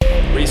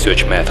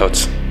research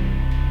methods.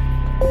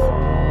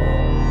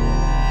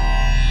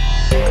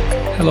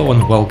 Hello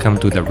and welcome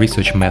to the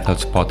Research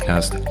Methods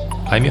podcast.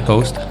 I'm your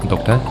host,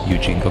 Dr.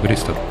 Eugene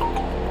Bobristov.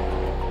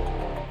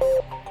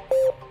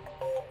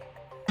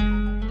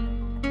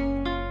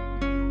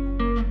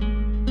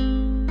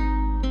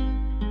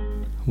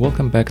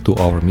 Welcome back to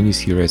our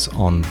mini-series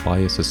on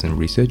biases in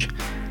research,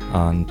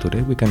 and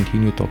today we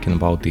continue talking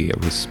about the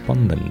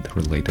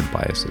respondent-related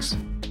biases.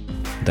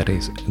 That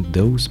is,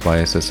 those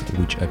biases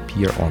which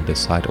appear on the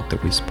side of the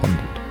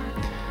respondent.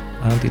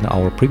 And in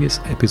our previous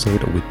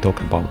episode we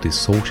talked about the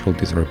social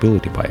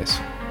desirability bias.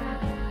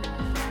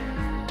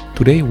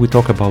 Today we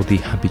talk about the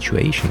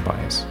habituation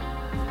bias.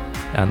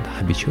 And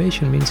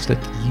habituation means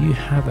that you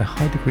have a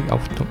high degree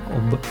of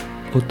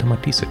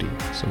automaticity,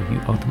 so you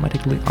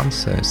automatically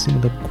answer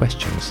similar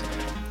questions,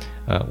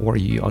 or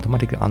you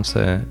automatically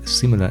answer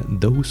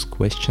those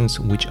questions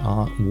which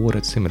are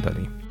worded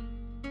similarly.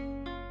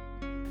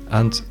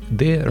 And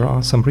there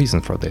are some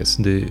reasons for this.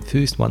 The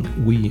first one,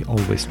 we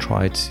always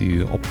try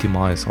to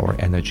optimize our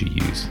energy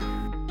use,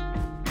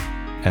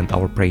 and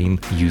our brain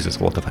uses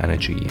a lot of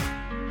energy.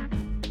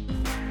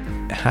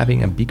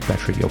 Having a big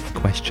battery of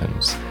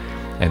questions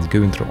and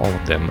going through all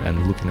of them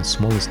and looking at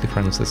smallest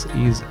differences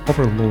is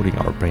overloading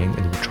our brain,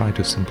 and we try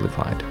to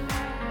simplify it.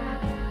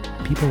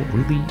 People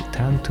really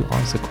tend to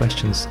answer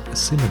questions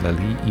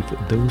similarly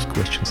if those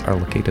questions are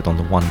located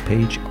on one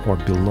page or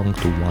belong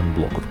to one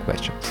block of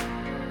questions.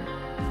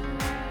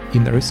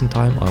 In the recent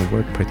time, I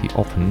work pretty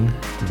often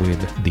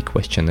with the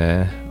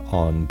questionnaire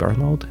on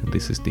burnout.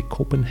 This is the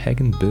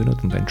Copenhagen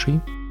Burnout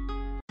Inventory.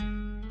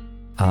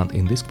 And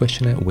in this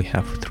questionnaire, we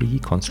have three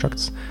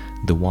constructs.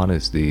 The one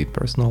is the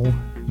personal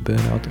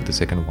burnout, the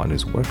second one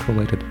is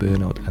work-related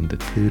burnout, and the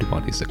third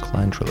one is the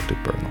client-related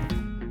burnout.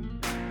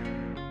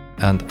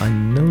 And I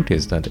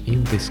noticed that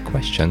if these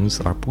questions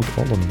are put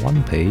all on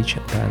one page,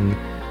 then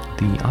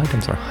the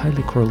items are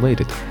highly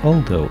correlated,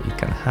 although it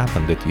can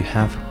happen that you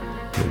have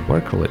the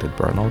work-related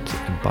burnout,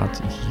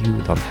 but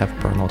you don't have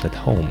burnout at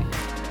home.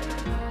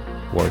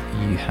 Or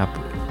you have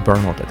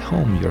burnout at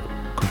home, you're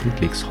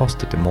completely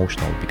exhausted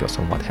emotionally because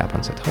of what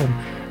happens at home,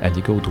 and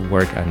you go to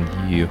work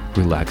and you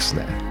relax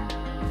there.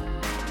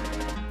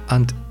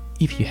 And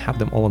if you have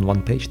them all on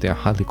one page, they are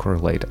highly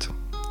correlated.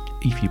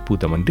 If you put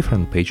them on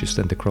different pages,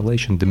 then the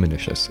correlation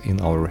diminishes. In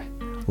our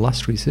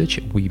last research,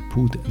 we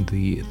put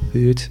the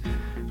third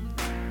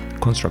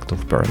construct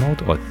of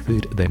burnout, or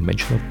third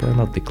dimension of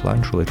burnout, the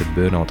client-related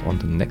burnout, on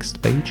the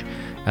next page,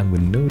 and we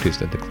noticed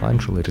that the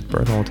client-related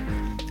burnout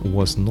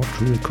was not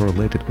really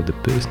correlated with the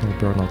personal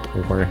burnout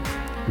or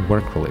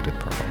work-related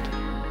burnout.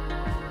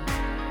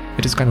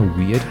 It is kind of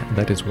weird.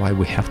 That is why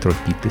we have to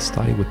repeat this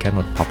study. We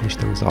cannot publish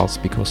the results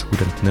because we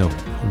don't know.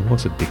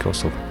 Was it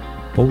because of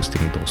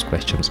posting those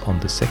questions on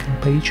the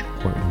second page,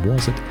 or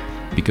was it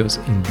because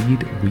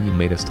indeed we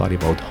made a study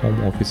about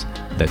home office,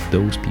 that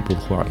those people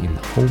who are in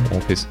home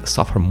office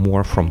suffer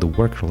more from the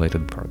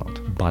work-related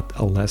burnout, but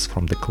less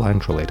from the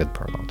client-related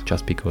burnout,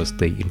 just because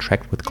they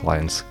interact with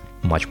clients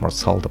much more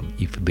seldom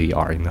if they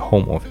are in the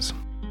home office.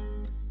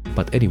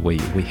 But anyway,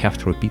 we have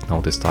to repeat now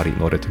the study in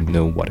order to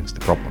know what is the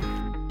problem.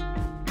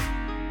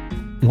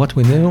 What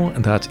we know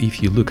that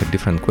if you look at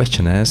different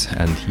questionnaires,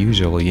 and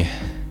usually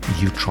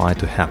you try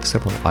to have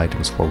several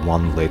items for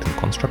one latent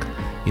construct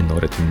in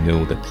order to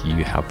know that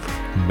you have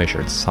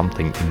measured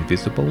something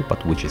invisible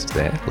but which is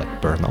there,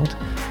 like burnout,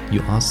 you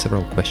ask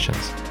several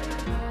questions.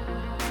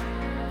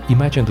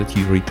 Imagine that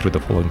you read through the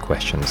following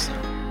questions.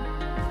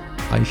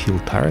 I feel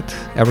tired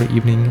every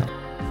evening.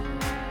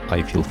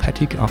 I feel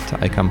fatigue after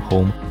I come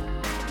home.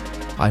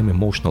 I'm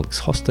emotionally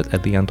exhausted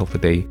at the end of the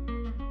day.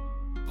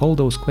 All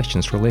those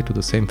questions relate to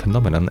the same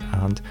phenomenon,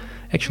 and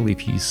actually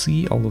if you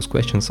see all those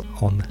questions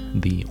on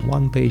the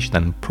one page,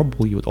 then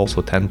probably you would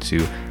also tend to,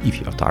 if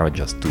you are tired,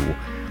 just to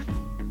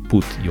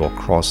put your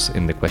cross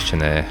in the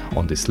questionnaire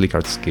on this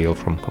Likert scale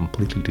from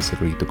completely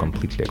disagree to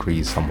completely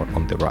agree somewhere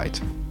on the right.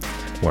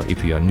 Or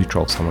if you are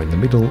neutral, somewhere in the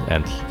middle,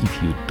 and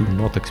if you do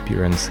not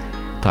experience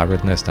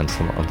tiredness, then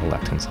somewhere on the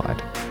left-hand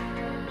side.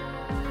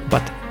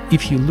 But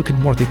if you look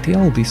in more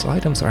detail, these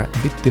items are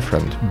a bit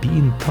different.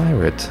 Being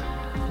tired,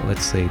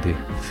 let's say the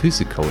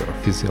physical or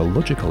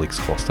physiological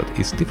exhausted,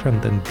 is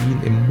different than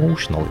being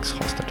emotional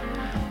exhausted.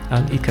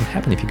 And it can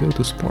happen if you go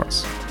to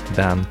sports.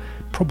 Then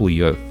probably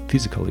you're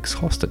physically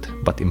exhausted,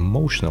 but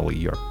emotionally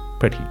you're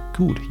pretty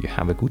good. You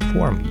have a good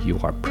form, you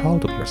are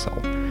proud of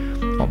yourself.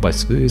 Or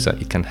vice versa,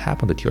 it can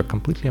happen that you're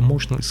completely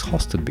emotionally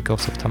exhausted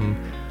because of some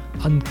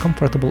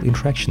uncomfortable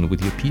interaction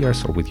with your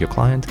peers or with your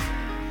client.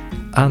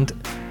 And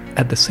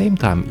at the same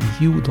time,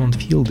 you don't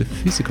feel the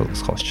physical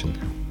exhaustion.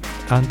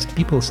 And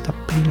people stop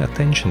paying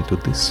attention to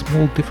these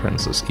small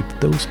differences if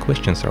those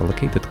questions are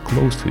located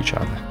close to each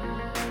other.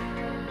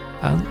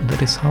 And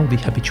that is how the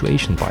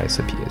habituation bias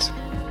appears.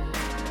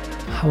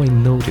 How I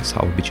notice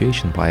how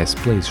habituation bias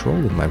plays a role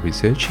in my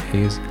research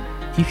is,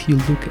 if you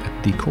look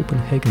at the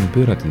Copenhagen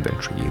Burnout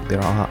Inventory,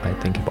 there are, I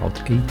think,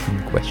 about 18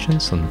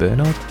 questions on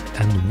burnout,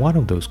 and one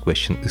of those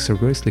questions is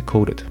reversely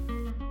coded.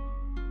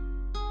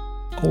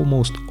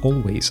 almost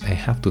always I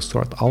have to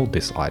sort out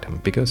this item,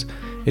 because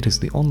it is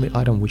the only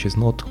item which is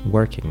not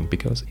working,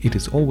 because it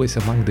is always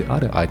among the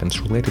other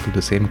items related to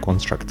the same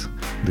construct.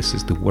 This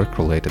is the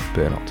work-related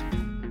burnout.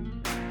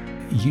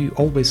 You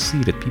always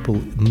see that people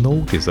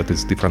notice that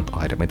it's a different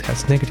item. It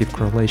has negative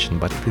correlation,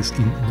 but it is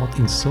not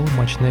in so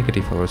much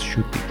negative as it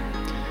should be.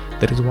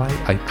 That is why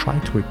I try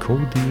to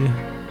recode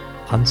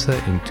the answer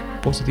into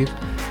positive.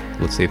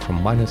 Let's say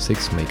from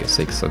 -6 make a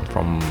 6, and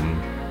from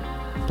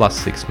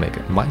 +6 make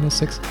a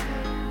 -6,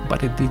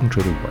 but it didn't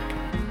really work.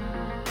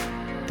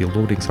 The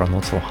loadings are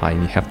not so high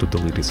and you have to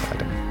delete this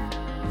item.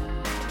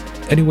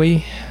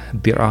 Anyway,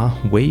 there are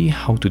ways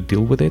how to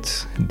deal with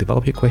it.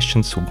 Develop your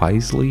questions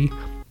wisely,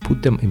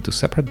 put them into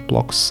separate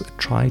blocks,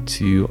 try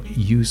to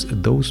use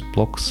those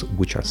blocks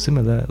which are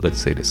similar,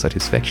 let's say the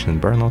satisfaction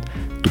and burnout,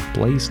 to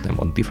place them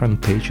on different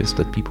pages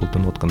that people do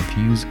not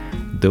confuse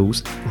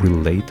those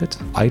related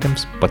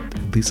items, but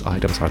these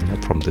items are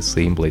not from the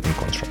same latent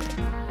construct.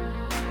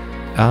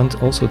 And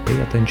also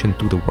pay attention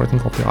to the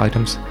wording of the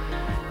items.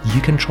 You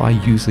can try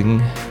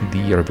using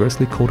the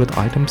reversely coded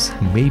items,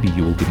 maybe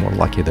you will be more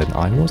lucky than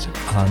I was,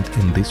 and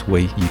in this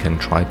way you can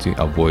try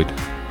to avoid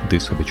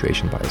this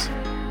habituation bias.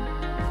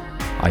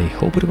 I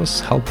hope it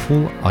was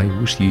helpful. I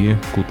wish you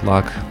good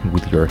luck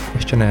with your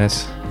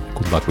questionnaires,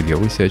 good luck with your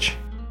research.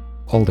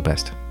 All the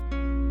best.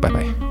 Bye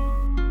bye.